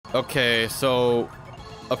Okay, so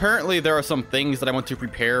apparently there are some things that I want to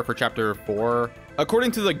prepare for chapter 4.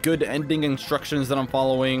 According to the good ending instructions that I'm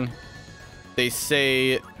following, they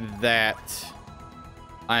say that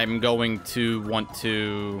I'm going to want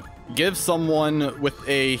to give someone with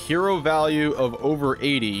a hero value of over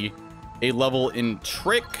 80 a level in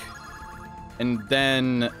trick, and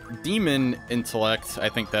then demon intellect, I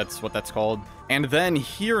think that's what that's called, and then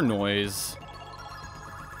hear noise.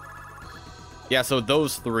 Yeah, so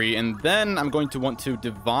those 3, and then I'm going to want to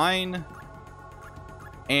divine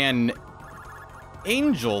and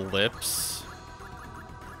angel lips.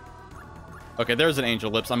 Okay, there's an angel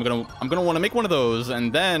lips. I'm gonna want to make one of those,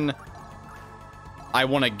 and then I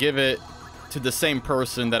want to give it to the same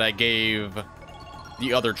person that I gave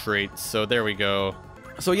the other traits. So there we go.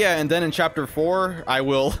 So yeah, and then in chapter 4, I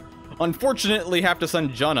will unfortunately have to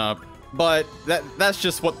send Jun up, but that's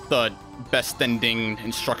just what the best ending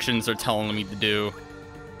instructions are telling me to do.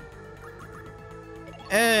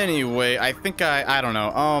 Anyway, I think I don't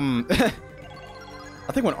know.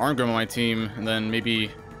 I think I want Arngrim on my team, and then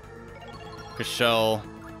maybe Kashel.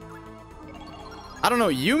 I don't know,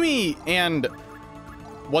 Yumi and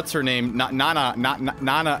what's her name? Nanami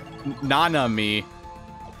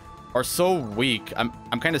are so weak.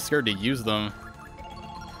 I'm kind of scared to use them.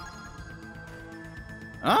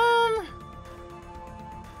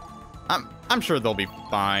 I'm sure they'll be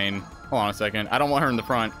fine. Hold on a second. I don't want her in the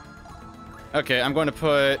front. Okay, I'm going to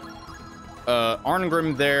put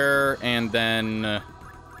Arngrim there, and then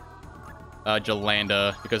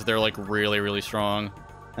Jalanda, because they're like really strong.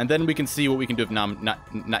 And then we can see what we can do with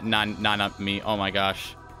Nanami. Oh my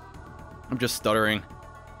gosh. I'm just stuttering.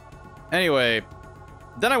 Anyway,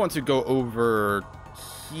 then I want to go over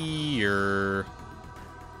here.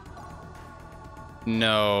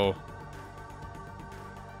 No.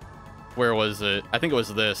 Where was it? I think it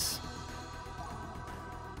was this.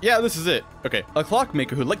 Yeah, this is it. Okay. A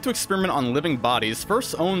clockmaker who liked to experiment on living bodies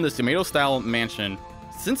first owned this tomato-style mansion.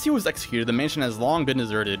 Since he was executed, the mansion has long been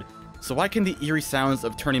deserted. So why can the eerie sounds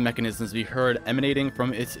of turning mechanisms be heard emanating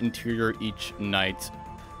from its interior each night?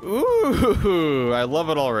 Ooh, I love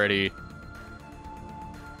it already.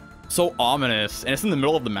 So ominous. And it's in the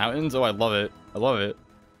middle of the mountains. Oh, I love it. I love it.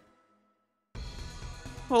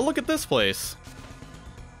 Oh, look at this place.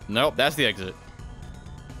 Nope, that's the exit.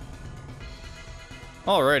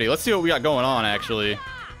 Alrighty, let's see what we got going on, actually.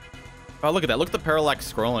 Oh, look at that. Look at the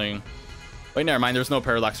parallax scrolling. Wait, never mind. There's no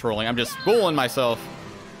parallax scrolling. I'm just fooling myself.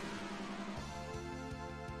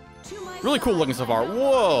 Really cool looking so far.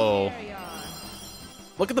 Whoa.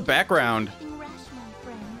 Look at the background.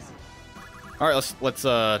 All right, let's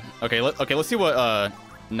okay, let's see what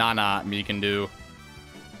Nanami can do.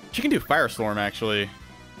 She can do Firestorm, actually.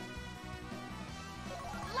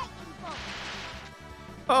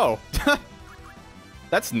 Oh.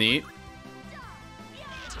 That's neat.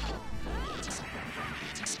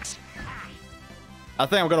 I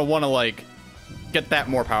think I'm gonna want to like get that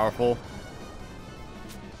more powerful.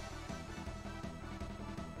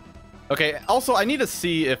 Okay, also I need to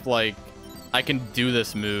see if like I can do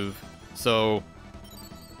this move. So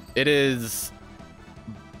it is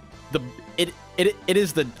it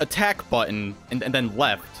is the attack button and then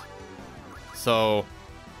left. So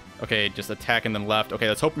okay, just attack and then left. Okay,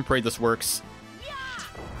 let's hope and pray this works.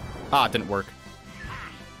 Ah, it didn't work.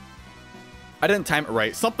 I didn't time it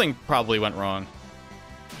right. Something probably went wrong.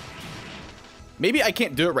 Maybe I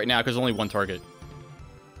can't do it right now because there's only one target.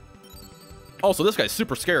 Also, this guy's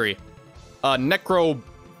super scary.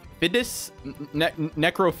 Necrophidius?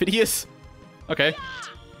 Necrophidius? Okay.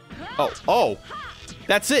 Oh.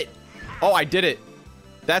 That's it. Oh, I did it.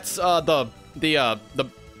 That's the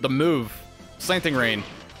move. Slanting Rain.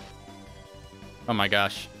 Oh my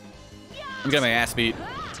gosh. I'm getting my ass beat.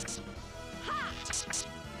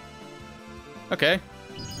 Okay.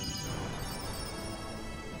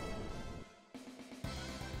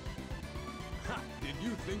 Did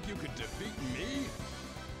you think you could defeat me?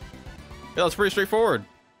 Yeah, that's pretty straightforward.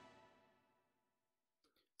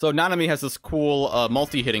 So Nanami has this cool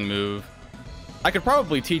multi-hitting move. I could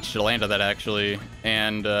probably teach Jalanda that, actually,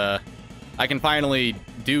 and I can finally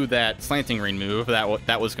do that Slanting Rain move.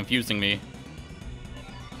 That was confusing me.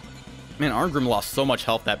 Man, Arngrim lost so much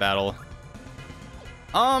health that battle.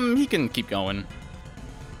 He can keep going.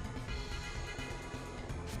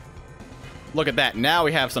 Look at that. Now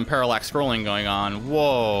we have some parallax scrolling going on.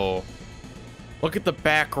 Whoa. Look at the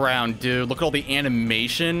background, dude. Look at all the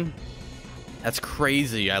animation. That's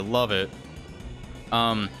crazy. I love it.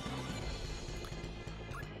 Are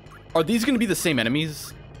these going to be the same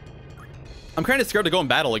enemies? I'm kind of scared to go in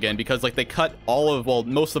battle again because, like, they cut all of, well,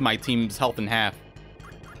 most of my team's health in half.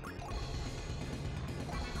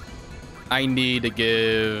 I need to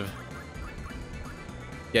give...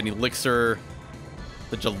 Yeah, an elixir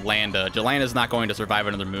to Jalanda. Jalanda's not going to survive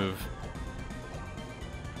another move.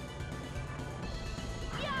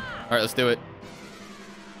 Alright, let's do it.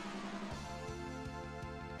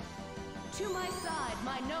 To my side,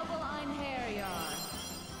 my noble Einherjar.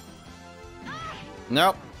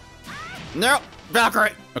 Nope. Nope.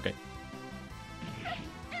 Valkyrie! Okay.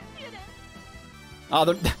 Oh,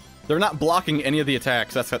 they're not blocking any of the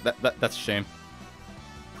attacks. That's a shame.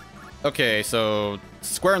 Okay, so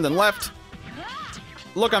square and then left.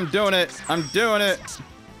 Look, I'm doing it. I'm doing it.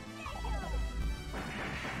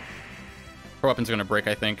 Her weapon's gonna break,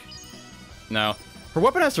 I think. No. Her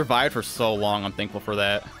weapon has survived for so long. I'm thankful for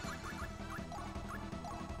that.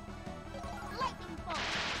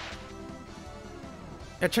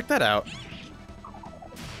 Yeah, check that out.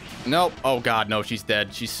 Nope. Oh god, no, she's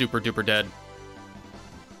dead. She's super duper dead.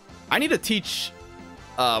 I need to teach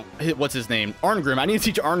what's his name? Arngrim. I need to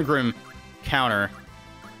teach Arngrim counter.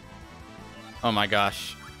 Oh my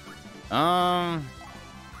gosh.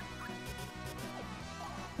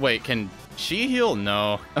 Wait, can she heal?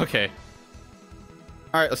 No. Okay.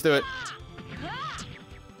 Alright, let's do it.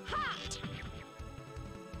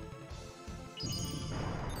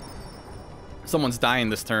 Someone's dying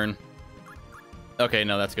this turn. Okay,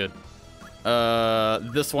 no, that's good.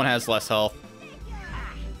 This one has less health.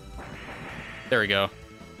 There we go.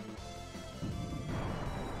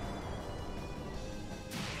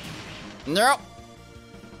 No.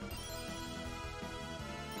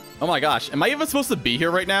 Oh my gosh, am I even supposed to be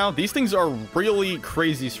here right now? These things are really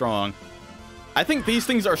crazy strong. I think these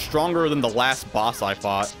things are stronger than the last boss I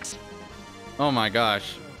fought. Oh my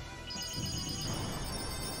gosh.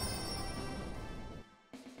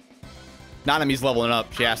 Nanami's leveling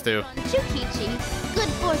up. She has to. Chukichi, good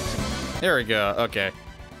fortune. There we go. Okay.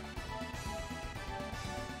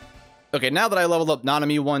 Okay, now that I leveled up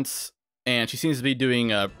Nanami once, and she seems to be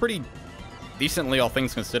doing pretty decently, all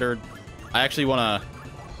things considered, I actually want to...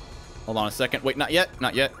 Hold on a second. Wait, not yet.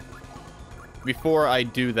 Not yet. Before I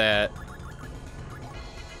do that...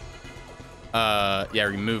 yeah,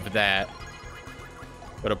 remove that.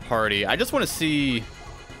 Go to party. I just want to see...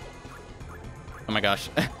 Oh my gosh.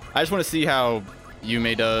 I just want to see how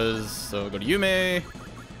Yume does. So go to Yume.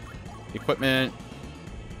 Equipment.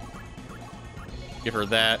 Give her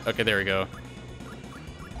that. Okay, there we go.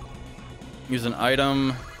 Use an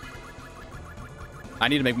item. I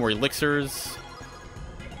need to make more elixirs.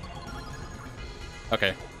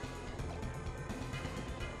 Okay.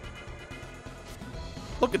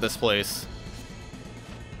 Look at this place.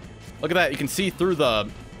 Look at that. You can see through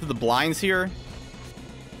the blinds here.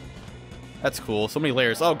 That's cool. So many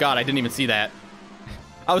layers. Oh god, I didn't even see that.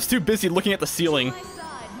 I was too busy looking at the ceiling.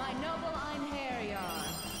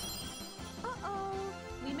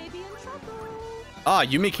 Ah,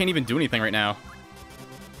 Yumi can't even do anything right now.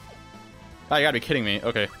 Oh, you gotta be kidding me.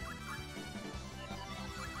 Okay.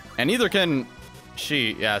 And neither can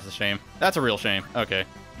she. Yeah, it's a shame. That's a real shame. Okay.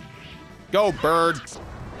 Go, bird.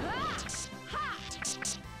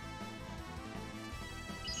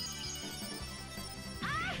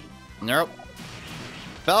 Nope.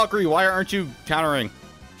 Valkyrie, why aren't you countering?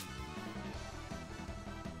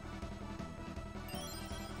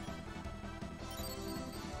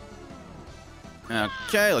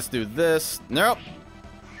 Okay, let's do this. Nope.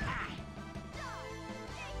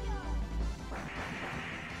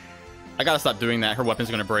 I gotta stop doing that. Her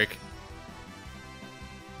weapon's gonna break.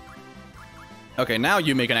 Okay, now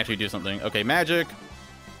Yume can actually do something. Okay, magic.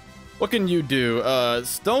 What can you do?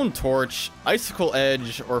 Stone Torch, Icicle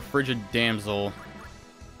Edge, or Frigid Damsel?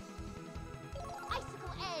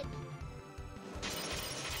 Icicle edge.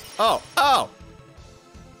 Oh, oh!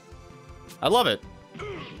 I love it.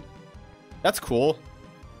 That's cool.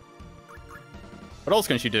 What else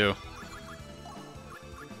can she do?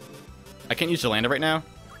 I can't use Jalanda right now.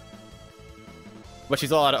 But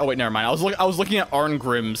she's all out of... Oh, wait, never mind. I was looking at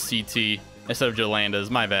Arngrim's CT instead of Jalanda's.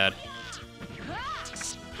 My bad.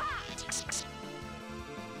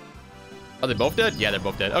 Are they both dead? Yeah, they're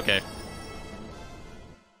both dead. Okay.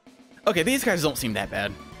 Okay, these guys don't seem that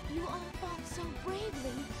bad. You all fought so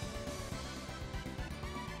bravely.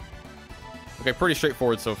 Okay, pretty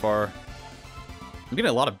straightforward so far. I'm getting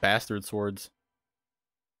a lot of bastard swords.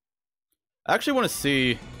 I actually want to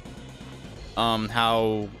see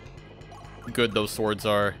how good those swords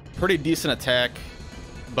are. Pretty decent attack,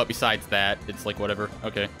 but besides that, it's like whatever.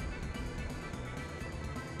 Okay.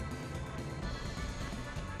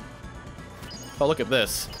 Oh, look at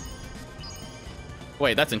this.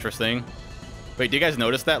 Wait, that's interesting. Wait, do you guys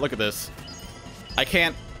notice that? Look at this. I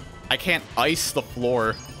can't ice the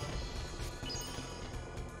floor.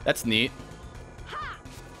 That's neat.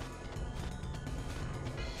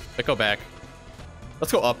 Let's go back.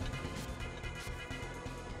 Let's go up.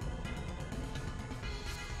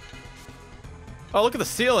 Oh, look at the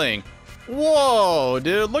ceiling. Whoa,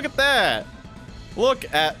 dude, look at that. Look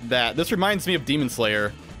at that. This reminds me of Demon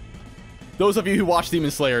Slayer. Those of you who watch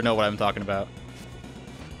Demon Slayer know what I'm talking about.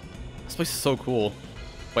 This place is so cool.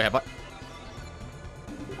 Wait, have I?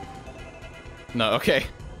 No, okay.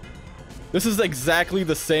 This is exactly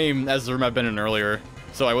the same as the room I've been in earlier,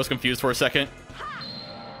 so I was confused for a second.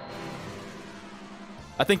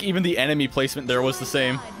 I think even the enemy placement there was the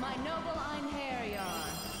same.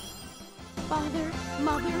 Father,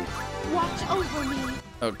 Mother, watch over me.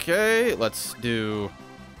 Okay, let's do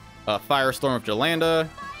a Firestorm of Jolanda.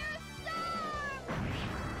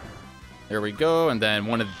 There we go, and then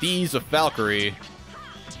one of these with Valkyrie.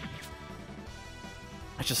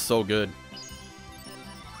 That's just so good.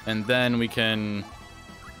 And then we can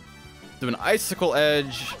do an Icicle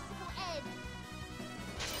Edge.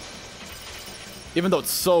 Even though it's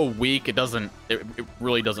so weak, it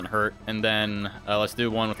really doesn't hurt. And then let's do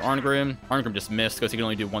one with Arngrim. Arngrim just missed because he can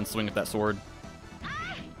only do one swing with that sword.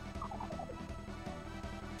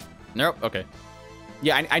 Nope, okay.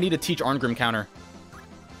 Yeah, I need to teach Arngrim counter.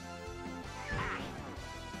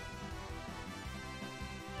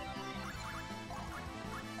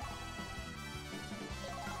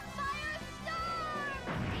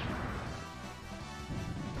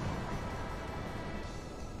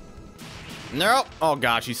 Nope. Oh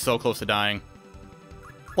gosh, he's so close to dying.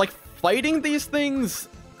 Like, fighting these things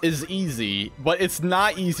is easy, but it's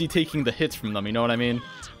not easy taking the hits from them, you know what I mean?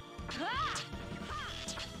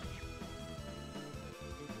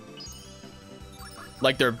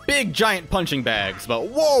 Like, they're big, giant punching bags, but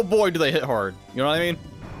whoa, boy, do they hit hard. You know what I mean?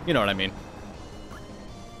 You know what I mean.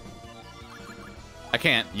 I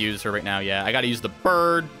can't use her right now, yeah. I gotta use the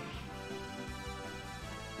bird.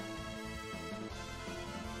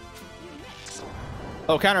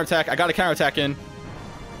 Oh, counterattack. I got a counterattack in.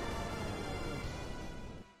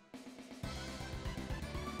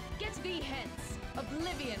 Get thee hence.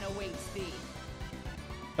 Oblivion awaits thee.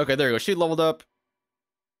 Okay, there you go. She leveled up.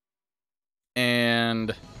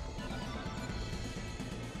 And...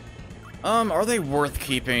 are they worth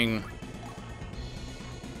keeping?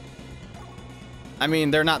 I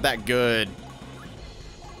mean, they're not that good.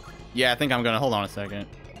 Yeah, I think I'm gonna... Hold on a second.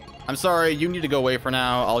 I'm sorry, you need to go away for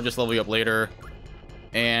now. I'll just level you up later.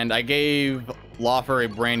 And I gave Lawfer a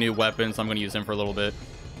brand new weapon, so I'm going to use him for a little bit.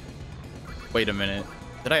 Wait a minute.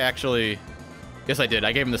 Did I actually... Yes, I did.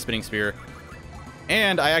 I gave him the spinning spear.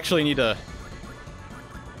 And I actually need to...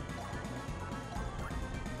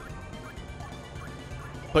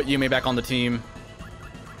 put Yume back on the team.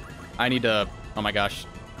 I need to... Oh my gosh.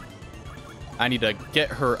 I need to get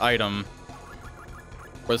her item.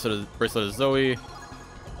 Bracelet of Zoe.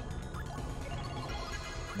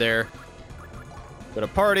 There. Go to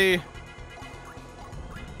party.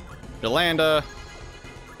 Jolanda.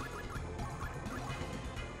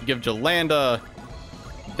 Give Jolanda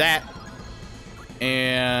that.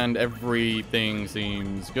 And everything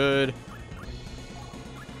seems good.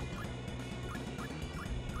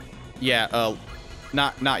 Yeah,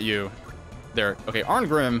 not you. There. Okay,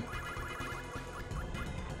 Arngrim.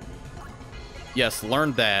 Yes,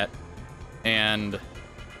 learned that. And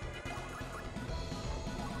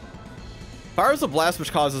fires a blast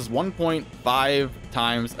which causes 1.5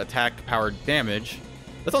 times attack powered damage.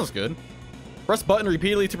 That sounds good. Press button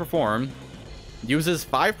repeatedly to perform. Uses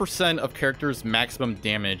 5% of character's maximum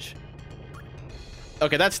damage.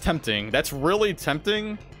 Okay, that's tempting. That's really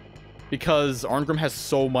tempting because Arngrim has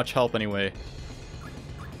so much health anyway.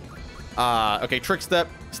 Okay, trick step.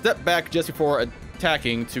 Step back just before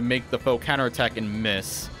attacking to make the foe counterattack and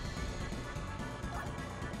miss.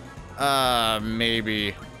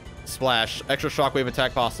 Maybe. Splash. Extra shockwave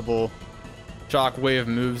attack possible. Shockwave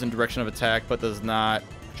moves in direction of attack, but does not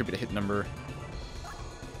contribute a hit number.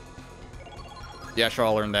 Yeah, sure,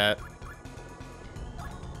 I'll learn that.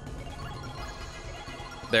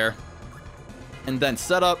 There. And then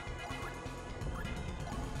setup.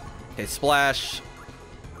 Okay, splash.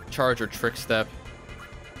 Charge or trick step.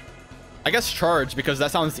 I guess charge, because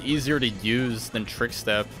that sounds easier to use than trick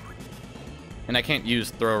step. And I can't use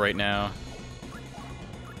throw right now.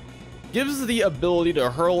 Gives the ability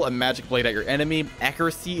to hurl a magic blade at your enemy.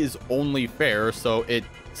 Accuracy is only fair, so it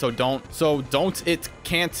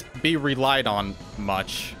can't be relied on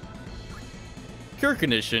much. Cure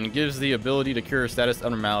condition gives the ability to cure status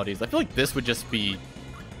abnormalities. I feel like this would just be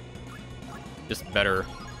better,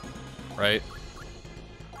 right?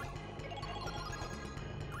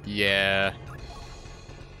 Yeah.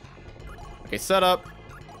 Okay, setup.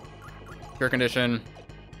 Pure condition.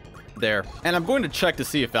 There. And I'm going to check to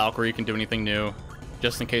see if Valkyrie can do anything new,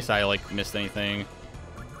 just in case I, like, missed anything.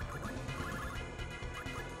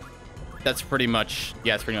 That's pretty much...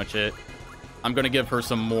 Yeah, that's pretty much it. I'm going to give her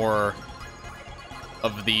some more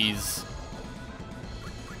of these.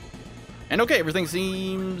 And okay, everything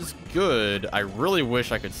seems good. I really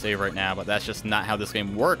wish I could save right now, but that's just not how this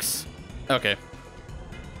game works. Okay.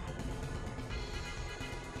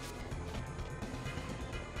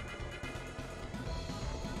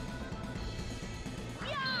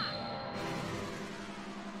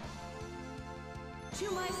 To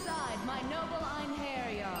my side, my noble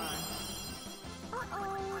Einherjar.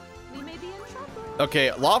 Uh-oh. We may be in trouble. Okay,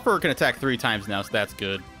 Lawfer can attack 3 times now, so that's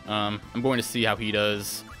good. I'm going to see how he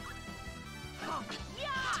does.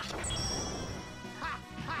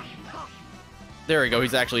 There we go,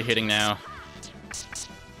 he's actually hitting now.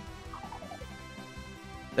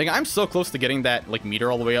 Like, I'm so close to getting that, like,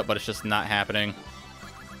 meter all the way up, but it's just not happening.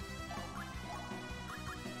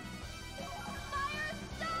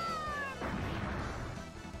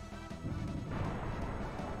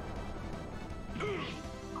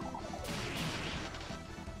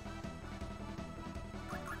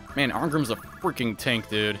 Man, Arngrim's a freaking tank,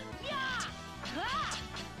 dude.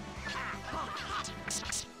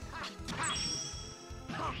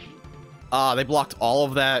 Ah, they blocked all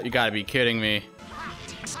of that? You gotta be kidding me.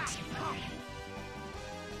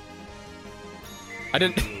 I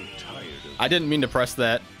didn't mean to press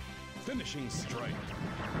that. Finishing strike.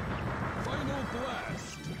 Final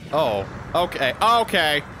blast. Oh, okay,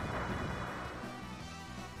 okay.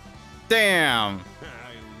 Damn.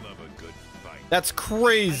 I love a good fight. That's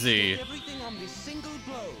crazy. Everything on this single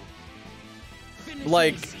blow. Finishing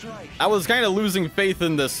Like, strike. I was kind of losing faith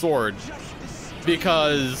in this sword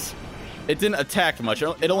because it didn't attack much.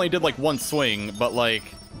 It only did like 1 swing, but like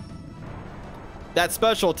that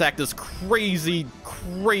special attack does crazy,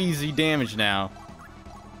 crazy damage now.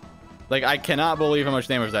 Like, I cannot believe how much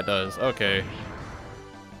damage that does. Okay.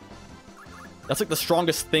 That's like the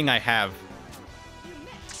strongest thing I have.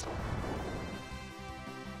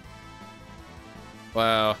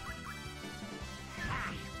 Wow.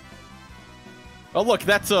 Oh look,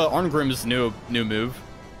 that's Arngrim's new move.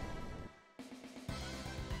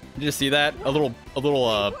 Did you see that? A little You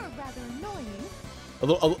were rather annoying.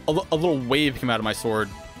 a little wave came out of my sword.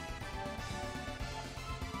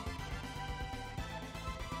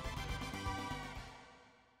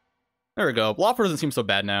 There we go. Bloffer doesn't seem so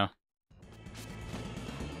bad now.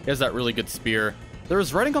 He has that really good spear. There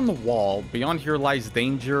is writing on the wall. Beyond here lies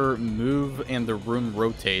danger. Move and the room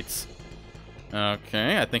rotates.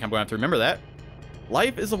 Okay, I think I'm going to have to remember that.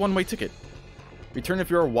 Life is a one-way ticket. Return if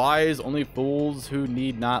you are wise. Only fools who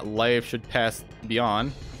need not life should pass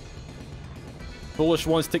beyond. Foolish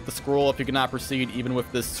ones take the scroll. If you cannot proceed even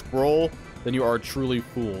with this scroll, then you are truly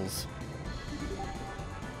fools.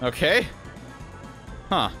 Okay.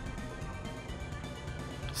 Huh.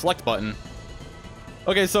 Select button.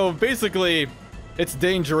 Okay, so basically, it's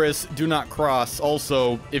dangerous. Do not cross.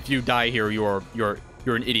 Also, if you die here, you're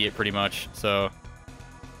an idiot, pretty much. So,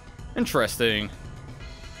 interesting.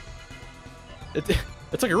 It's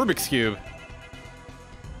like a Rubik's Cube.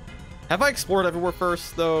 Have I explored everywhere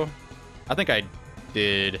first, though? I think I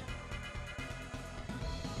did.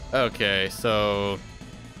 Okay, so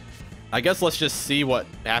I guess let's just see what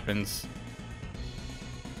happens.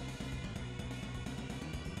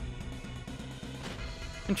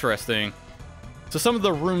 Interesting. So some of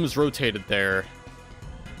the rooms rotated there.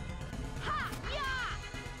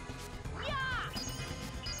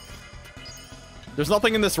 There's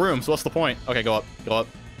nothing in this room, so what's the point? Okay, go up. Go up.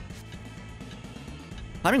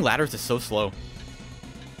 Climbing ladders is so slow.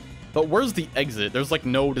 But where's the exit? There's, like,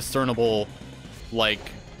 no discernible,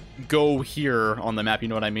 like, go here on the map, you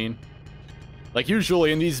know what I mean? Like,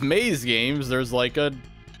 usually in these maze games, there's, like,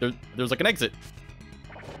 there's like, an exit.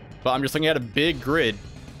 But I'm just looking at a big grid.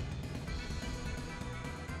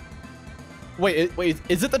 Wait,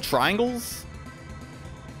 is it the triangles?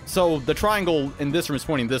 So the triangle in this room is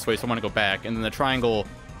pointing this way, so I want to go back. And then the triangle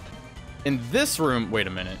in this room... Wait a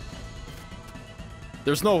minute.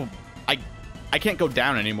 There's no... I can't go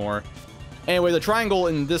down anymore. Anyway, the triangle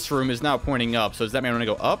in this room is now pointing up. So does that mean I want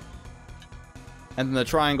to go up? And then the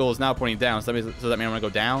triangle is now pointing down. So does that mean I want to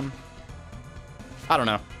go down? I don't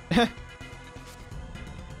know.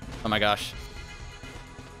 Oh my gosh.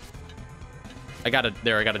 I gotta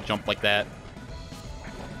jump like that.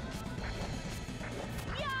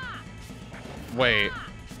 Wait.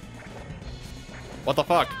 What the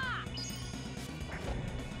fuck?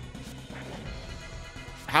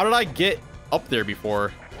 How did I get up there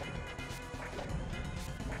before?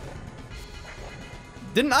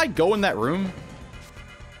 Didn't I go in that room?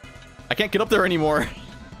 I can't get up there anymore.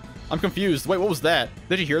 I'm confused. Wait, what was that?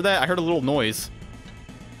 Did you hear that? I heard a little noise.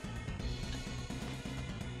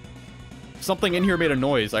 Something in here made a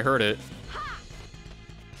noise. I heard it.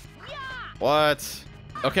 What?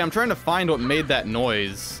 Okay, I'm trying to find what made that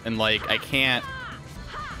noise, and like I can't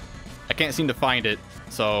seem to find it,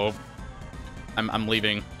 so I'm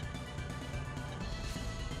leaving.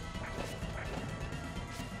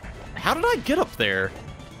 How did I get up there?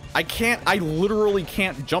 I literally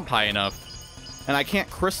can't jump high enough. And I can't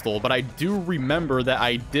crystal, but I do remember that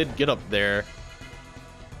I did get up there.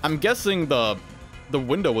 I'm guessing the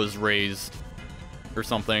window was raised or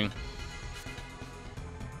something.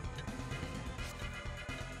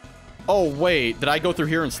 Oh, wait. Did I go through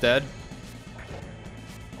here instead?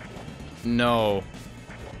 No.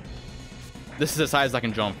 This is as high as I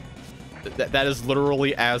can jump. That is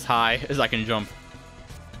literally as high as I can jump.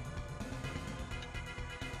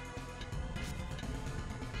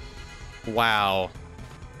 Wow.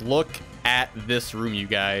 Look at this room, you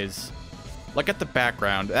guys. Look at the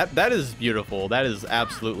background. That is beautiful. That is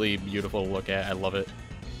absolutely beautiful to look at. I love it.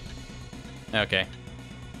 Okay.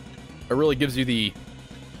 It really gives you the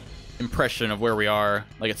impression of where we are.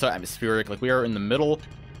 Like, it's so atmospheric. Like, we are in the middle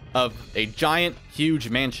of a giant, huge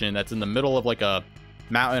mansion that's in the middle of, like, a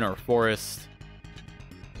mountain or forest.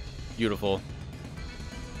 Beautiful.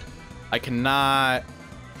 I cannot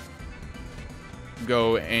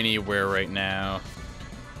go anywhere right now.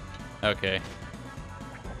 Okay.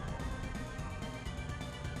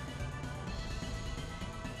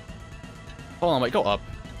 Hold on, wait, go up.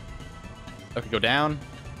 Okay, go down.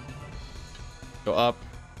 Go up.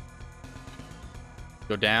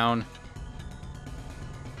 Go down.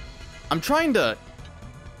 I'm trying to...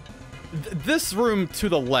 This room to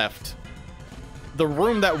the left. The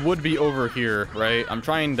room that would be over here, right? I'm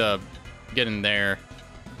trying to get in there.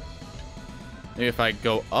 Maybe if I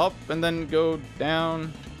go up and then go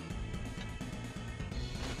down.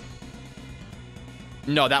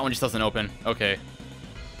 No, that one just doesn't open. Okay.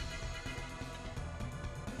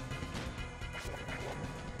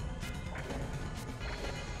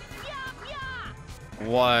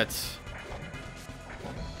 What?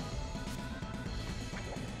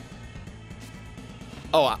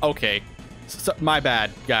 Oh, okay. So, my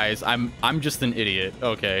bad, guys. I'm just an idiot.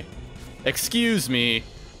 Okay. Excuse me.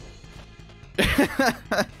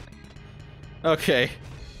 Okay.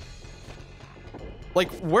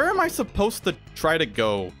 Like, where am I supposed to try to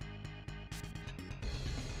go?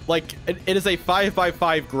 Like, it is a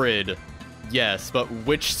 5x5 grid. Yes, but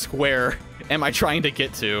which square am I trying to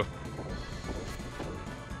get to?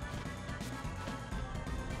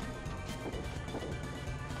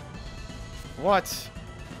 What?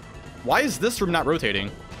 Why is this room not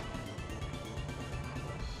rotating?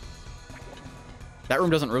 That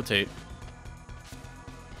room doesn't rotate.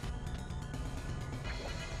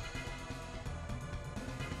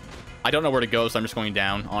 I don't know where to go, so I'm just going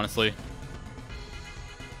down, honestly.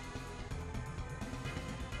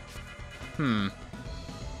 Am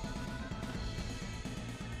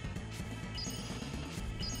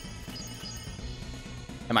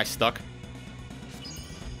I stuck?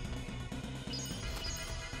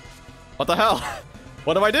 What the hell?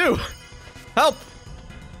 What do I do? Help!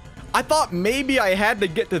 I thought maybe I had to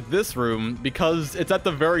get to this room because it's at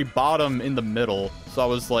the very bottom in the middle. So I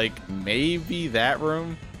was like, maybe that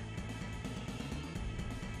room?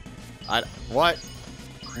 What?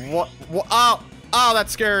 What? Oh! Oh,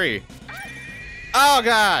 that's scary. Oh,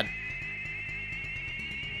 God.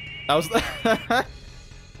 I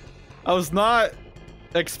was not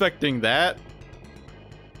expecting that.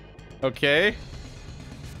 Okay.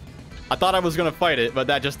 I thought I was gonna fight it, but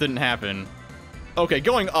that just didn't happen. Okay,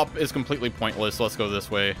 going up is completely pointless. Let's go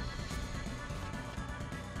this way.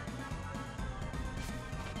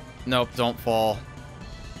 Nope, don't fall.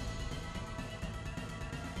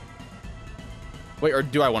 Wait, or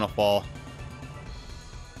do I want to fall?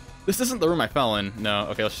 This isn't the room I fell in. No,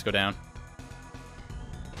 okay, let's just go down.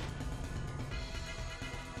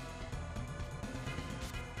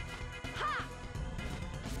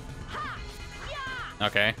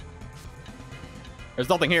 Okay. There's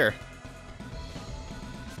nothing here.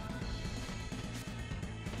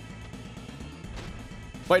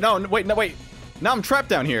 Wait, no, wait, no, wait. Now I'm trapped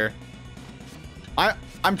down here.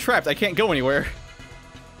 I'm trapped. I can't go anywhere.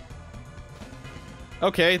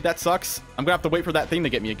 Okay, that sucks. I'm gonna have to wait for that thing to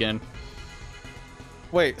get me again.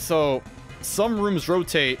 Wait, so some rooms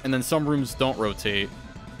rotate and then some rooms don't rotate.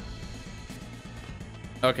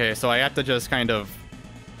 Okay, so I have to just kind of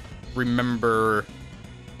remember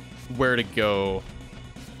where to go.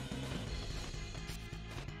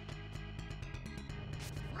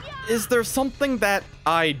 Is there something that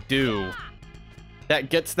I do that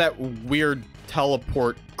gets that weird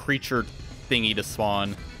teleport creature thingy to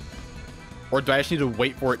spawn? Or do I just need to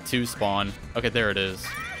wait for it to spawn? Okay, there it is.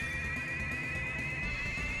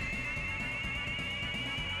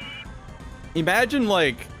 Imagine,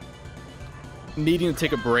 like, needing to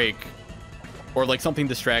take a break, or, like, something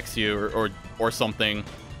distracts you, or something,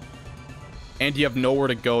 and you have nowhere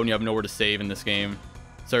to go and you have nowhere to save in this game.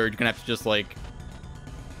 So you're gonna have to just, like,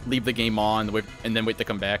 leave the game on and then wait to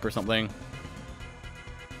come back or something.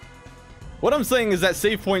 What I'm saying is that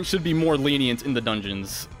save points should be more lenient in the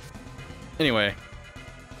dungeons. Anyway.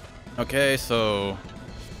 Okay, so...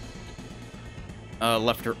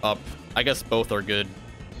 left or up. I guess both are good.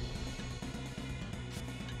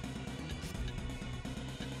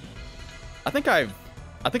 I think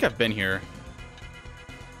I've been here.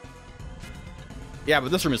 Yeah, but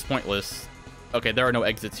this room is pointless. Okay, there are no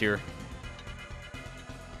exits here.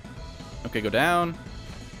 Okay, go down.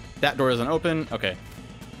 That door isn't open. Okay.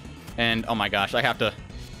 And, oh my gosh, I have to...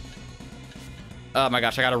 Oh my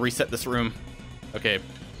gosh, I gotta reset this room. Okay.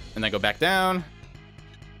 And then go back down.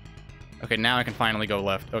 Okay, now I can finally go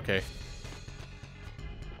left. Okay.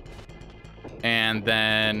 And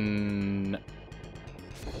then...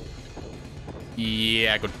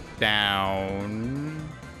 Yeah, go down.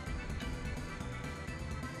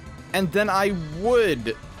 And then I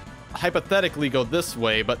would hypothetically go this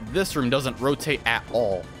way, but this room doesn't rotate at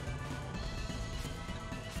all.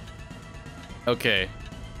 Okay.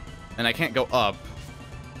 And I can't go up.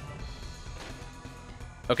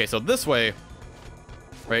 Okay, so this way.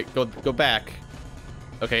 Right, go back.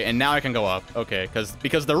 Okay, and now I can go up. Okay,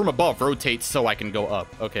 because the room above rotates so I can go up.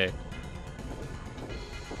 Okay.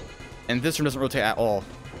 And this room doesn't rotate at all.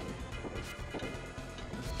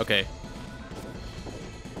 Okay.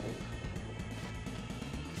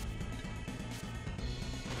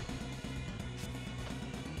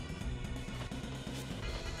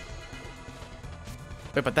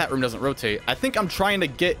 Wait, but that room doesn't rotate. I think I'm trying to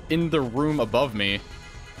get in the room above me.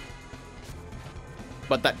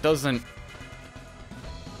 But that doesn't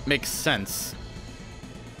make sense.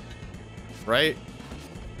 Right?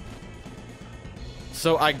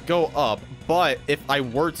 So I go up, but if I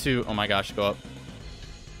were to... Oh my gosh, go up.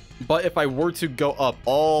 But if I were to go up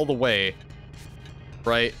all the way,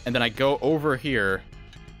 right, and then I go over here,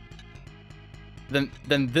 then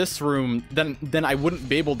this room, then I wouldn't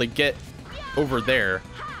be able to get over there.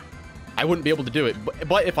 I wouldn't be able to do it.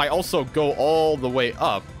 But if I also go all the way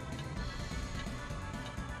up,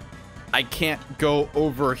 I can't go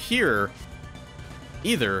over here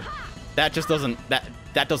either. That just doesn't...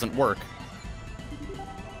 That doesn't work.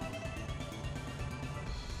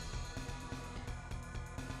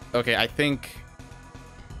 Okay, I think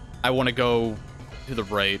I want to go to the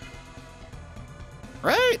right.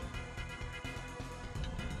 Right?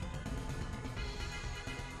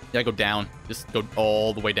 Yeah, go down. Just go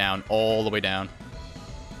all the way down. All the way down.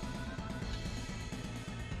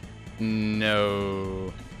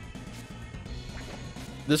 No.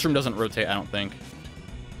 This room doesn't rotate, I don't think.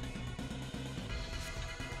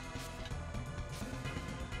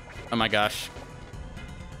 Oh my gosh.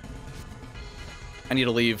 I need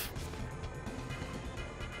to leave.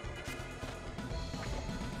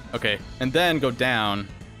 Okay, and then go down.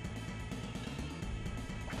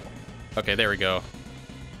 Okay, there we go.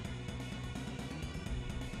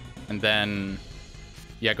 And then,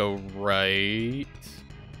 yeah, go right.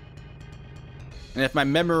 And if my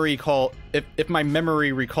memory if my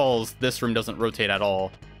memory recalls, this room doesn't rotate at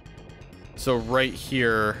all. So right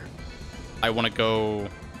here, I want to go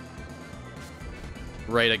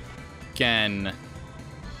right again.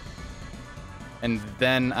 And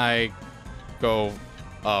then I go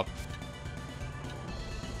up.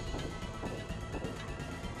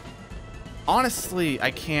 Honestly, I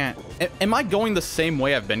can't... Am I going the same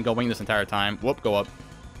way I've been going this entire time? Whoop, go up.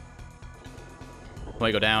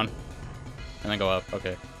 Wait, go down. And then go up.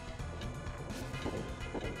 Okay.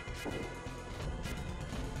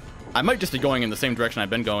 I might just be going in the same direction I've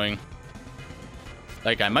been going.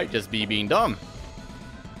 Like, I might just be being dumb.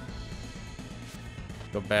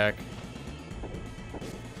 Go back.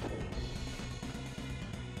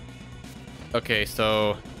 Okay,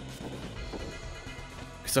 so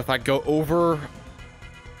if I go over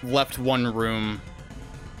left one room,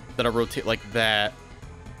 then I rotate like that,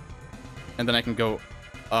 and then I can go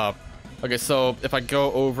up. Okay, so if I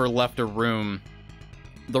go over left a room,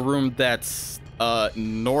 the room that's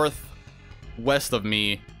northwest of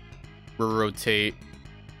me will rotate,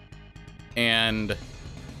 and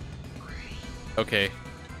okay,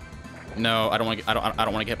 no, I don't want to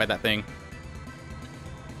get hit by that thing.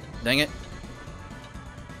 Dang it.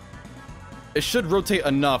 It should rotate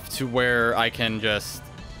enough to where I can just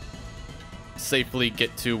safely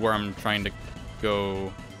get to where I'm trying to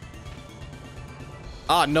go.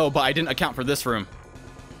 Ah, no, but I didn't account for this room.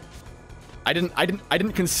 I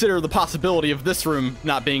didn't consider the possibility of this room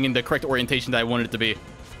not being in the correct orientation that I wanted it to be.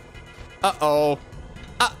 Uh-oh.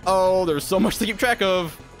 Uh-oh, there's so much to keep track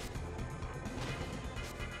of.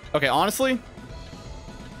 Okay, honestly,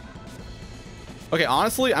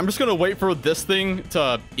 I'm just gonna wait for this thing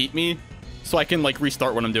to eat me so I can, like,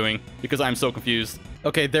 restart what I'm doing because I'm so confused.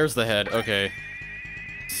 Okay, there's the head. Okay.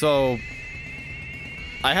 So,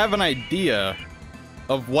 I have an idea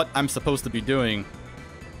of what I'm supposed to be doing,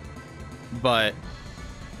 but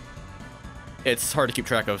it's hard to keep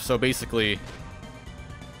track of. So basically,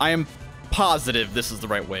 I am positive this is the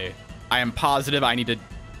right way. I am positive I need to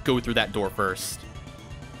go through that door first.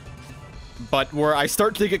 But where I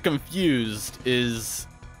start to get confused is,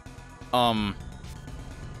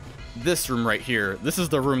 this room right here. This is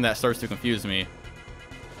the room that starts to confuse me.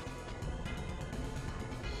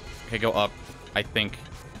 Okay, go up, I think.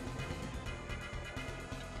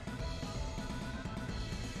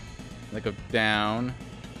 I go down.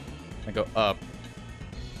 I go up.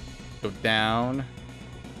 Go down.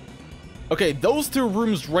 Okay, those two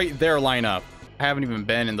rooms right there line up. I haven't even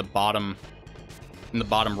been in the bottom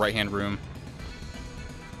right-hand room.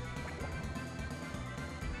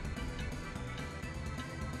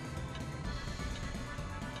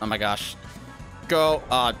 Oh my gosh. Go.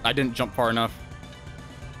 I didn't jump far enough.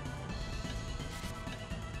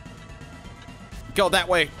 Go that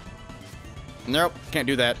way. Nope, can't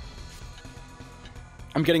do that.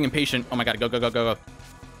 I'm getting impatient. Oh my god, go, go, go, go, go.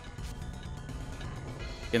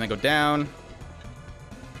 And then go down.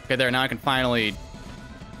 Okay, there, now I can finally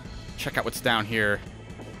check out what's down here.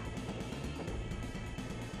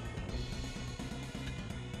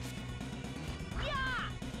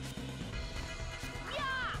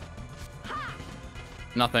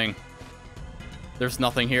 Nothing. There's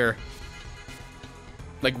nothing here.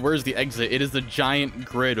 Like, where's the exit? It is a giant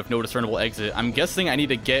grid with no discernible exit. I'm guessing I need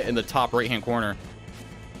to get in the top right-hand corner.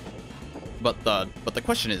 But the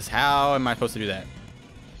question is, how am I supposed to do that?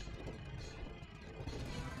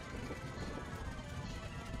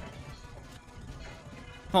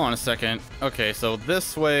 Hold on a second. Okay, so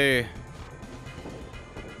this way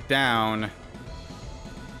down.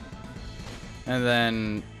 And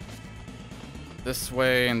then this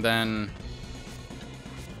way, and then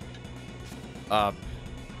up.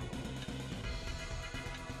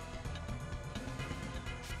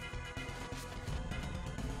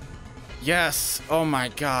 Yes! Oh my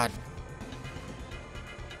god.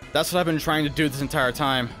 That's what I've been trying to do this entire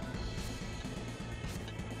time.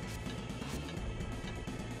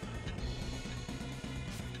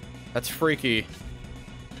 That's freaky.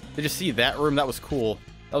 Did you see that room? That was cool.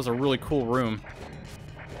 That was a really cool room.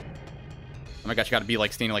 Oh my gosh, you gotta be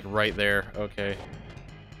like standing like right there. Okay.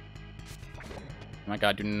 Oh my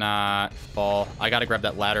god, do not fall. I gotta grab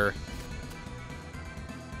that ladder.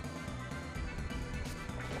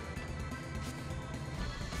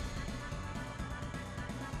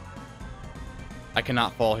 I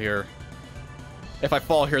cannot fall here. If I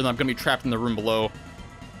fall here, then I'm gonna be trapped in the room below.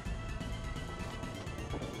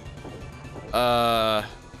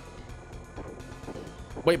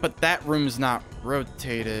 Wait, but that room's not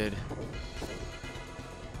rotated.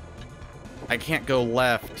 I can't go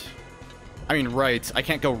left. I mean right. I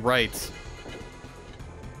can't go right.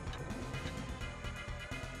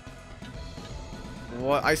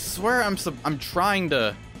 What? I swear I'm trying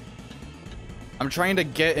to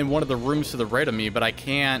get in one of the rooms to the right of me, but I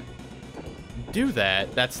can't do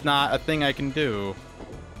that. That's not a thing I can do.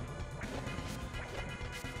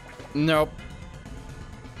 Nope.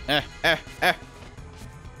 So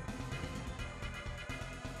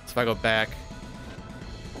if I go back.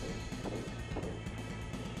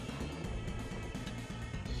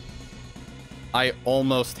 I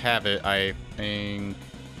almost have it, I think.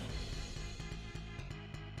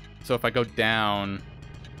 So if I go down.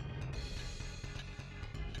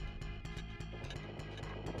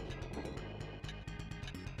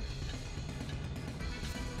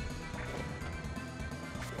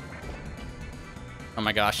 Oh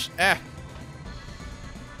my gosh.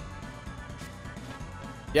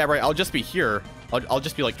 Yeah, right, I'll just be here. I'll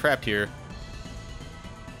just be, like, trapped here.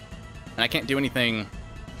 And I can't do anything,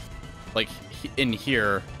 like, in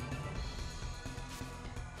here.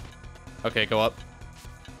 Okay, go up.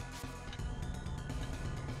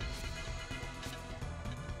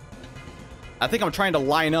 I think I'm trying to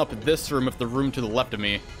line up this room with the room to the left of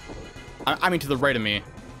me. I mean, to the right of me.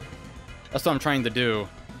 That's what I'm trying to do.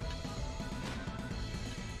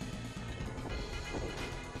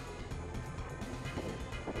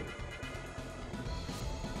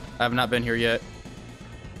 I have not been here yet.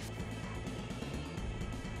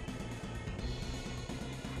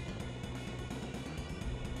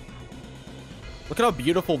 Look at how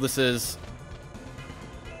beautiful this is.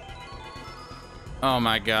 Oh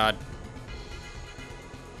my god.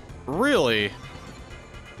 Really?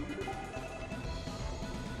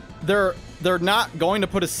 They're not going to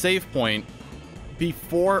put a save point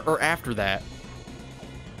before or after that.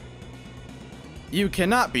 You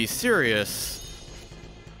cannot be serious.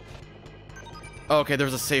 Okay,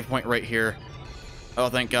 there's a save point right here. Oh,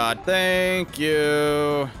 thank God. Thank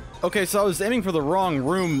you. Okay, so I was aiming for the wrong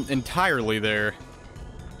room entirely there.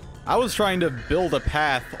 I was trying to build a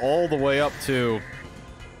path all the way up to...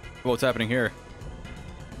 What's happening here?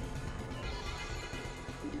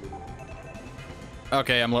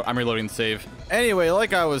 Okay, I'm reloading the save. Anyway,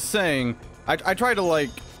 like I was saying, I tried to, like,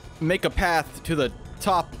 make a path to the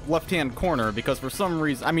top left-hand corner because for some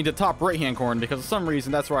reason... I mean, the top right-hand corner because for some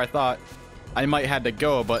reason that's where I thought I might had to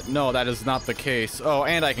go, but no, that is not the case. Oh,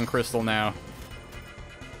 and I can crystal now.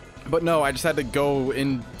 But no, I just had to go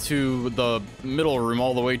into the middle room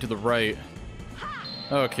all the way to the right.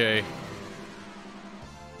 Okay.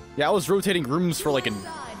 Yeah, I was rotating rooms for like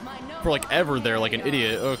ever there, like an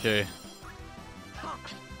idiot. Okay.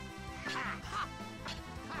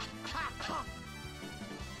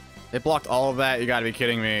 It blocked all of that? You gotta be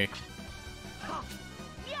kidding me.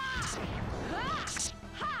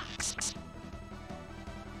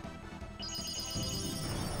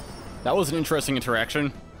 That was an interesting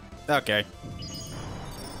interaction. Okay.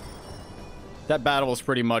 That battle was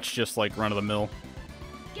pretty much just like run-of-the-mill.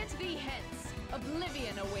 Get thee hence.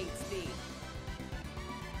 Oblivion awaits thee.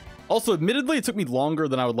 Also, admittedly, it took me longer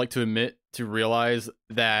than I would like to admit to realize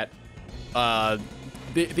that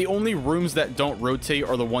the only rooms that don't rotate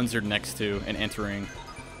are the ones you're next to and entering.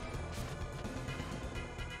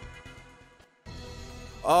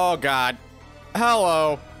 Oh god.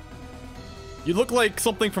 Hello. You look like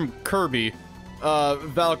something from Kirby.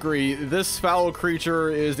 Valkyrie, this foul creature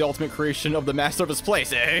is the ultimate creation of the master of his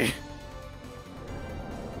place, eh?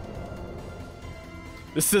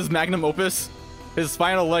 This is magnum opus. His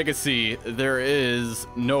final legacy. There is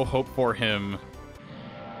no hope for him.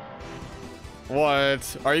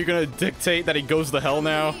 What? Are you gonna dictate that he goes to hell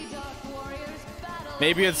now?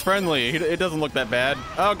 Maybe it's friendly. It doesn't look that bad.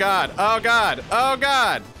 Oh god. Oh god. Oh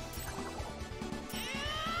god.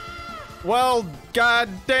 Well, god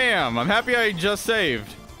damn. I'm happy I just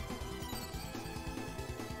saved.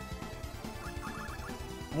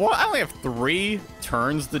 What? I only have 3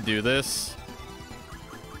 turns to do this.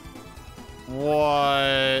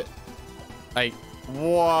 What?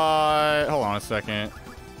 What? Hold on a second.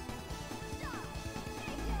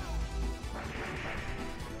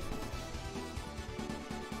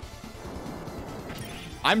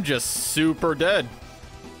 I'm just super dead.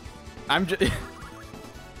 I'm just...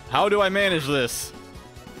 How do I manage this?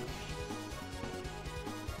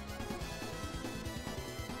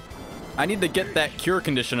 I need to get that cure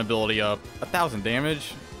condition ability up. 1,000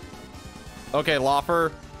 damage. Okay,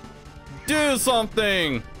 Loffer. Do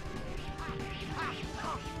something!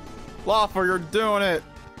 Loffer, you're doing it!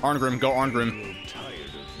 Arngrim, go Arngrim.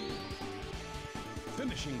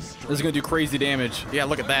 This is gonna do crazy damage. Yeah,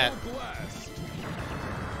 look at that.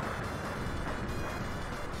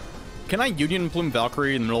 Can I Union Plume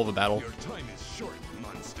Valkyrie in the middle of a battle? Your time is short,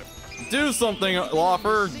 monster. Do something,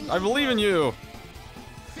 Loffer. I believe in you.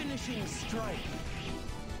 Finishing strike.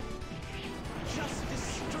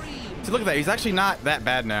 Justice stream. See, look at that. He's actually not that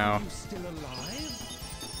bad now. You still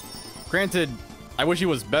alive? Granted, I wish he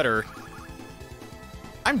was better.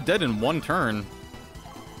 I'm dead in 1 turn.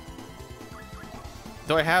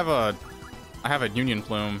 Do I have a... I have a Union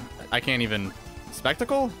Plume. I can't even...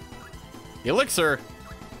 Spectacle? Elixir.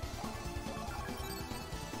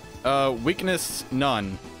 Weakness,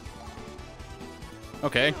 none.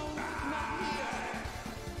 Okay.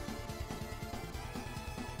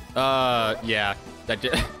 Yeah. That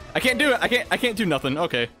did... I can't do it. I can't do nothing.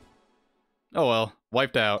 Okay. Oh well.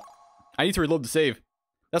 Wiped out. I need to reload the save.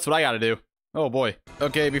 That's what I gotta do. Oh boy.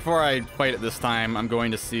 Okay, before I fight it this time, I'm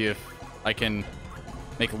going to see if I can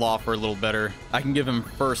make Loffer a little better. I can give him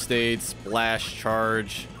first aid, splash,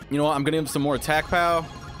 charge. You know what? I'm gonna give him some more attack pow.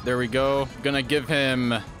 There we go. Gonna give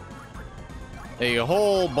him a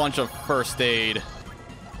whole bunch of first aid.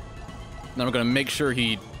 Then I'm gonna make sure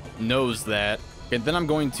he knows that. And then I'm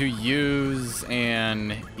going to use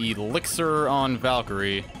an elixir on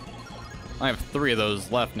Valkyrie. I have 3 of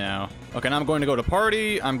those left now. Okay, now I'm going to go to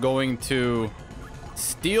party. I'm going to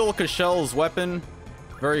steal Kashel's weapon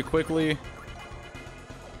very quickly.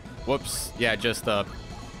 Whoops. Yeah, just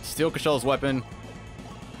steal Kashel's weapon.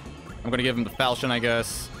 I'm gonna give him the falchion, I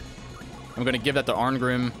guess. I'm gonna give that to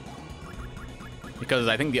Arngrim because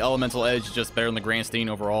I think the Elemental Edge is just better than the Grandstein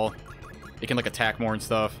overall. It can like attack more and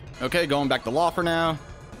stuff. Okay, going back to Laufer now.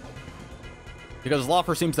 Because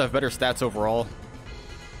Laufer seems to have better stats overall.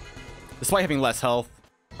 Despite having less health.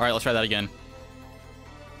 Alright, let's try that again.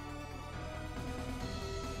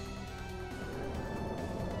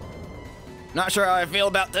 Not sure how I feel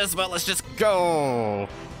about this, but let's just go.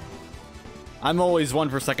 I'm always one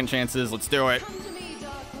for second chances. Let's do it. Come to me,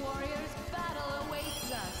 Dark Warriors. Battle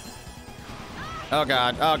awaits us. Oh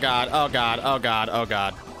god, oh god, oh god, oh god, oh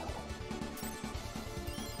god.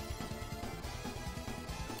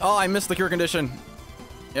 Oh, I missed the cure condition.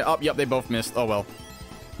 Yeah, oh, yep, they both missed. Oh well.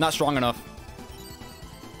 Not strong enough.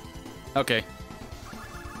 Okay.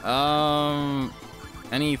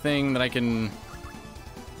 Anything that I can...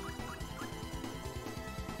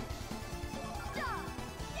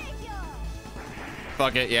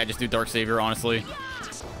 Fuck it, yeah, just do Dark Savior, honestly.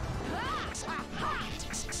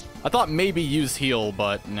 I thought maybe use heal,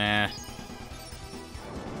 but nah.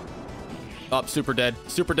 Oh, super dead.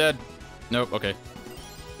 Super dead. Nope, okay.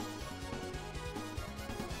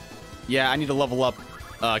 Yeah, I need to level up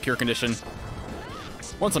Cure Condition.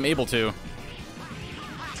 Once I'm able to.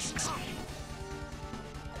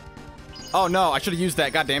 Oh no, I should have used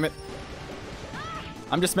that, god damn it.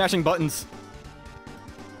 I'm just smashing buttons.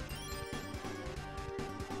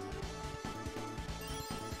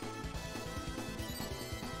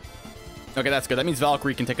 Okay, that's good. That means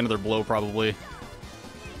Valkyrie can take another blow, probably.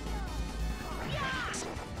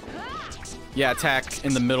 Yeah, attack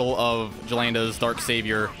in the middle of Jalanda's Dark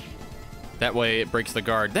Savior. That way it breaks the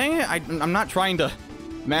guard. Dang it, I'm not trying to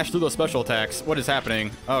mash through those special attacks. What is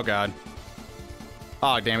happening? Oh, God.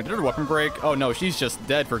 Oh, damn it. Did her weapon break? Oh, no, she's just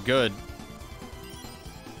dead for good.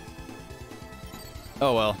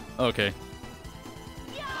 Oh, well. Okay.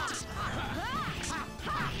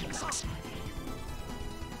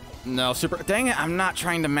 No, super... Dang it, I'm not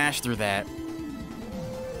trying to mash through that.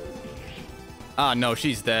 Ah, no,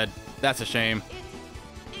 she's dead. That's a shame.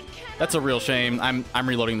 That's a real shame. I'm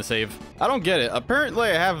reloading the save. I don't get it. Apparently,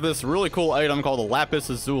 I have this really cool item called a Lapis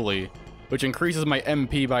Lazuli, which increases my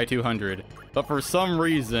MP by 200. But for some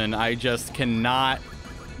reason, I just cannot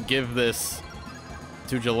give this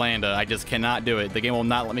to Jalanda. I just cannot do it. The game will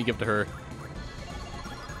not let me give it to her.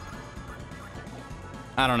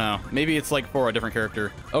 I don't know. Maybe it's like for a different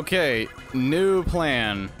character. Okay, new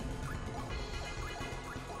plan.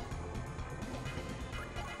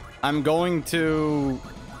 I'm going to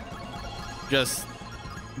just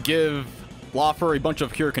give Laufer a bunch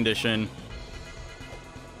of cure condition.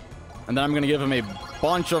 And then I'm going to give him a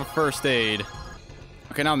bunch of first aid.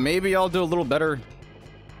 Okay, now maybe I'll do a little better.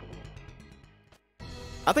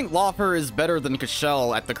 I think Laufer is better than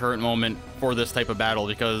Cashel at the current moment for this type of battle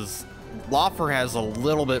because Laufer has a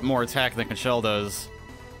little bit more attack than Cashel does.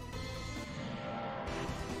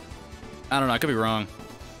 I don't know, I could be wrong.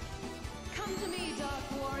 Come to me,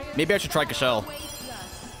 Dark Warriors. Maybe I should try Cashel.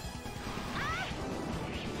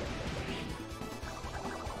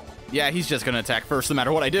 Yeah, he's just gonna attack first no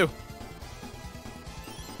matter what I do.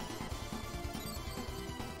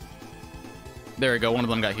 There we go, one of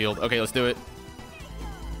them got healed. Okay, let's do it.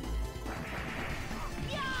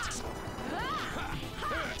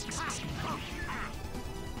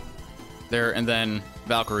 There, and then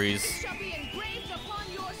Valkyrie's.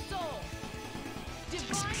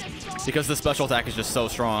 Because the special attack is just so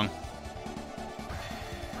strong.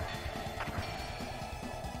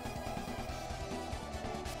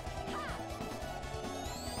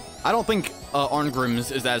 I don't think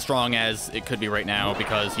Arngrim's is as strong as it could be right now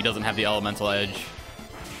because he doesn't have the elemental edge.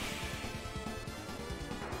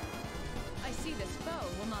 I see this foe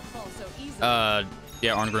will not fall so easily.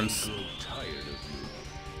 Yeah, Arngrim's.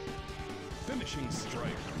 Finishing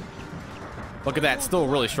strike. Look at that, still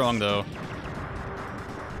really strong though.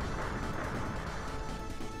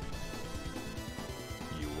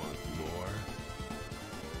 You want more?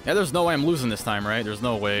 Yeah, there's no way I'm losing this time, right? There's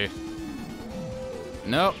no way.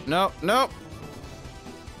 Nope, nope, nope.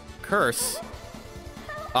 Curse.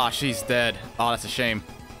 Ah, she's dead. Oh, that's a shame.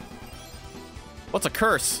 What's a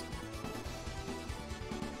curse?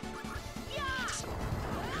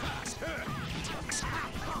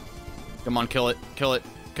 Come on, kill it, kill it,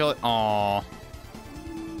 kill it. Aww.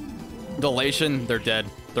 Delation, they're dead.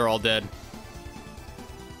 They're all dead.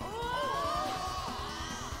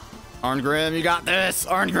 Arngrim, you got this.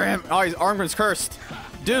 Arngrim. Oh, Arngrim's cursed.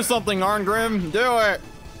 Do something, Arngrim. Do it.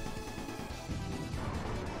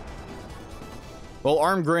 Well,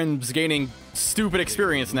 Arngrim's gaining stupid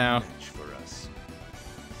experience now.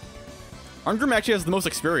 Arngrim actually has the most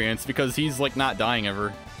experience because he's like not dying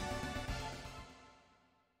ever.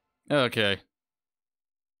 Okay.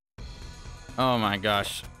 Oh my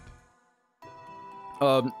gosh.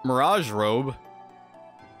 Mirage robe.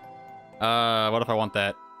 What if I want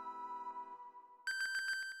that?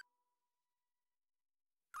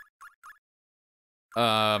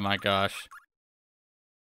 My gosh.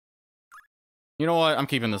 You know what? I'm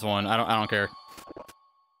keeping this one. I don't care.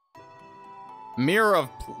 Mirror of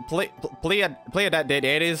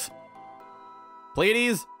Pleiades.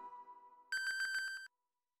 Pleiades?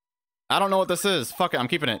 I don't know what this is. Fuck it, I'm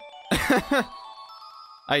keeping it.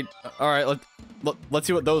 Alright, let's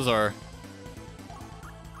see what those are.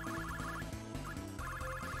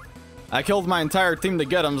 I killed my entire team to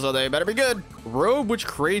get them, so they better be good. Robe which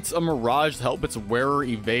creates a mirage to help its wearer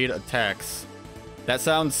evade attacks. That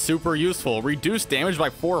sounds super useful. Reduce damage by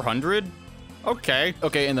 400? Okay.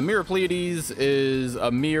 Okay, and the Mirror Pleiades is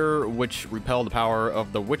a mirror which repel the power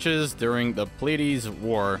of the witches during the Pleiades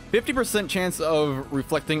War. 50% chance of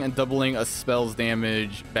reflecting and doubling a spell's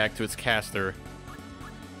damage back to its caster.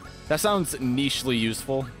 That sounds nichely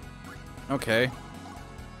useful. Okay.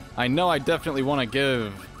 I know I definitely want to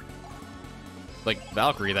give, like,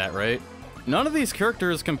 Valkyrie that, right? None of these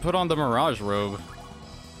characters can put on the Mirage robe.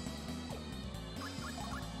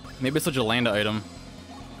 Maybe it's a Jolanda item.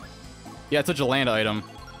 Yeah, it's a Jolanda item.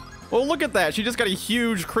 Oh, look at that! She just got a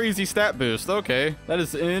huge, crazy stat boost. Okay, that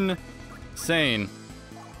is insane.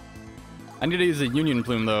 I need to use a Union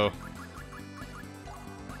Plume, though.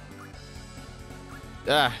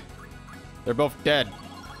 Ah. They're both dead.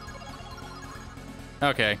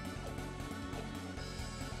 Okay.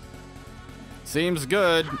 Seems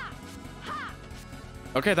good.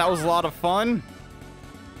 Okay, that was a lot of fun.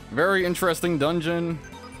 Very interesting dungeon.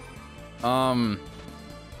 I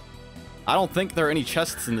don't think there are any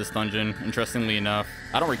chests in this dungeon, interestingly enough.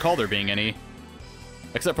 I don't recall there being any.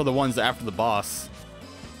 Except for the ones after the boss.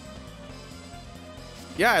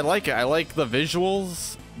 Yeah, I like it. I like the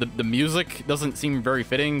visuals. The music doesn't seem very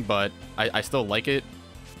fitting, but I still like it.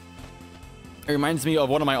 It reminds me of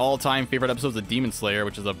one of my all-time favorite episodes of Demon Slayer,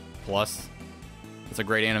 which is a plus. It's a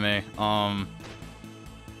great anime.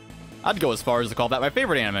 I'd go as far as to call that my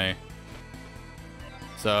favorite anime.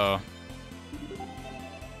 So,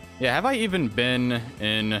 yeah, have I even been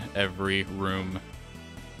in every room?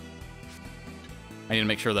 I need to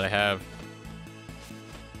make sure that I have.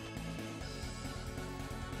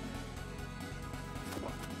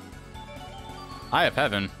 Eye of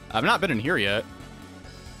Heaven. I've not been in here yet.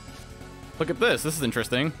 Look at this. This is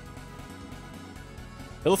interesting.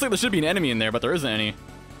 It looks like there should be an enemy in there, but there isn't any.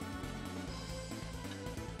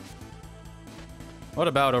 What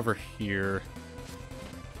about over here?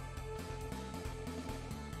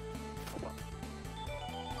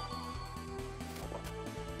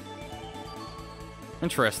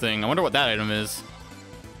 Interesting. I wonder what that item is.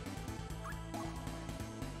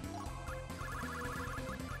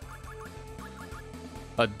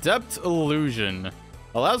 Adept Illusion.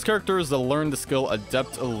 Allows characters to learn the skill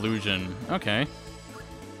Adept Illusion. Okay.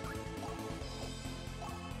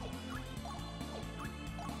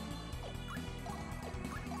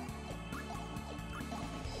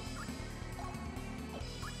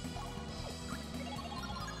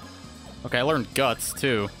 Okay, I learned Guts,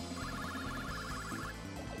 too.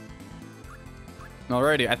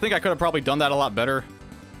 Alrighty, I think I could have probably done that a lot better.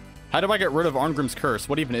 How do I get rid of Arngrim's Curse?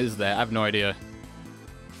 What even is that? I have no idea.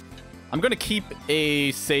 I'm gonna keep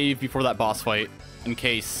a save before that boss fight in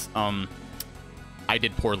case I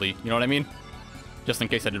did poorly. You know what I mean? Just in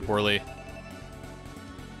case I did poorly.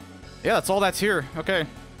 Yeah, that's all that's here. Okay.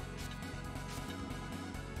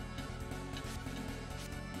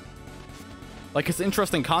 Like, it's an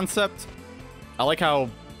interesting concept. I like how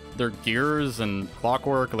their gears and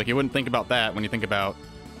clockwork. Like, you wouldn't think about that when you think about,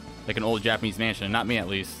 like, an old Japanese mansion. Not me, at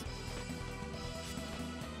least.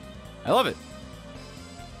 I love it.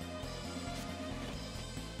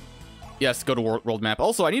 Yes, go to world map.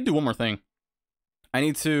 Also, I need to do one more thing. I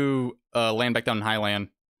need to land back down in Highland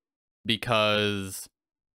because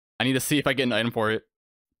I need to see if I get an item for it.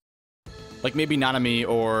 Like maybe Nanami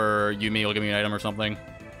or Yumi will give me an item or something.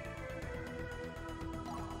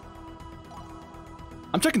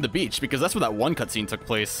 I'm checking the beach because that's where that one cutscene took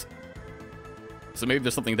place. So maybe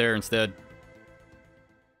there's something there instead.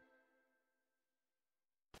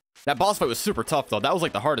 That boss fight was super tough though. That was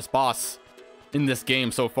like the hardest boss in this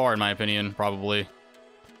game so far, in my opinion, probably.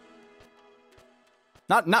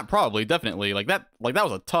 Not probably, definitely. Like that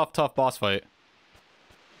was a tough boss fight.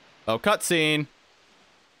 Oh, cutscene.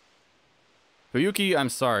 Fuyuki, I'm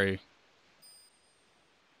sorry.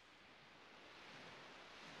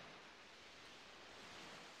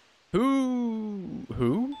 Who?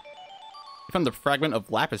 You found the fragment of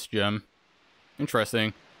Lapis Gem.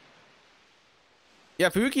 Interesting. Yeah,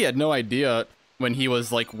 Fuki had no idea when he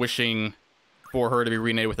was, like, wishing for her to be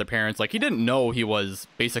reunited with her parents. Like, he didn't know he was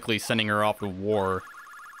basically sending her off to war.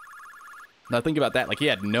 Now, think about that. Like, he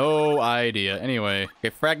had no idea. Anyway, a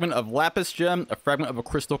fragment of lapis gem, a fragment of a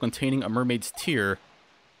crystal containing a mermaid's tear,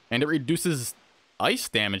 and it reduces ice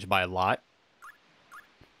damage by a lot.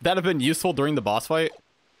 That'd have been useful during the boss fight.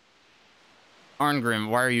 Arngrim,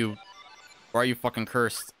 why are you fucking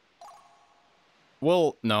cursed?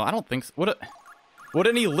 Well, no, I don't think so. Would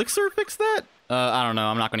any elixir fix that? I don't know.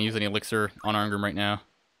 I'm not going to use any elixir on Arngrim right now.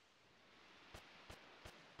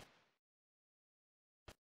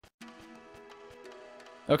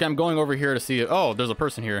 Okay, I'm going over here to see it. Oh, there's a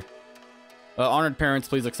person here. Honored parents,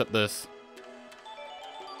 please accept this.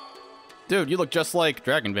 Dude, you look just like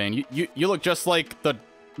Dragonbane. You look just like the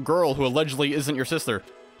girl who allegedly isn't your sister.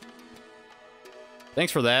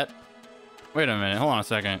 Thanks for that. Wait a minute. Hold on a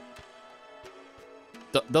second.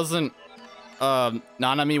 Doesn't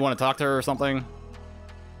Nanami want to talk to her or something?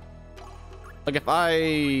 Like, if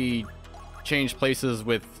I change places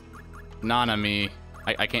with Nanami,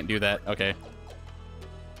 I can't do that. Okay.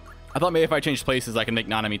 I thought maybe if I changed places, I can make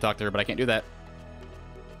Nanami talk to her, but I can't do that.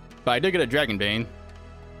 But I did get a Dragonbane,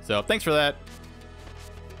 so thanks for that.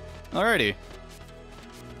 Alrighty.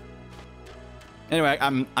 Anyway,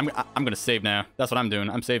 I'm gonna save now. That's what I'm doing.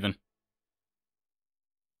 I'm saving.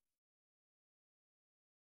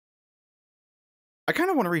 I kind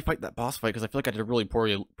of want to refight that boss fight because I feel like I did really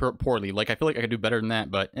poorly. Like, I feel like I could do better than that,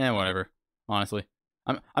 but whatever. Honestly,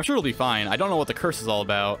 I'm sure it'll be fine. I don't know what the curse is all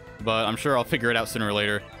about, but I'm sure I'll figure it out sooner or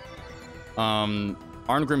later.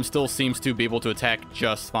 Arngrim still seems to be able to attack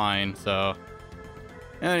just fine. So,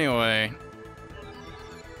 anyway.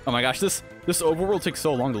 Oh my gosh, this overworld takes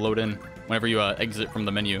so long to load in whenever you exit from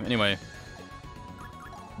the menu. Anyway,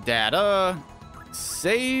 data,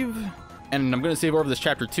 save. And I'm going to save over this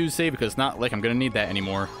chapter 2 save because it's not like I'm going to need that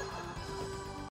anymore.